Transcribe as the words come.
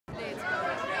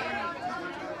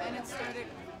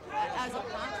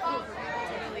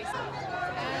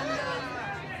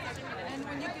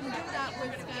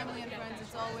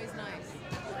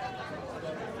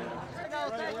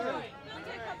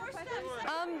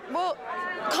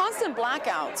constant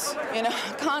blackouts, you know,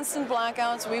 constant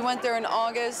blackouts. We went there in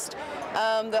August.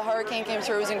 The hurricane came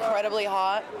through. It was incredibly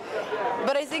hot.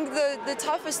 But I think the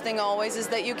toughest thing always is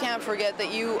that you can't forget that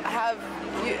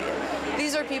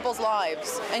these are people's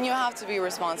lives, and you have to be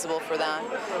responsible for that.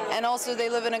 And also, they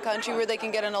live in a country where they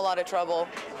can get in a lot of trouble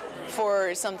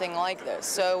for something like this.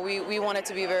 So we wanted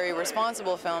to be very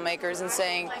responsible filmmakers and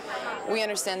saying, we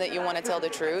understand that you want to tell the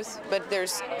truth, but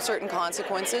there's certain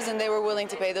consequences, and they were willing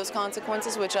to pay those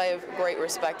consequences, which I have great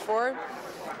respect for.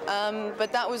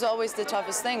 But that was always the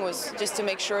toughest thing, was just to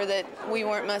make sure that we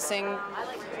weren't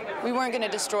going to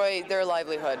destroy their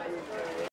livelihood.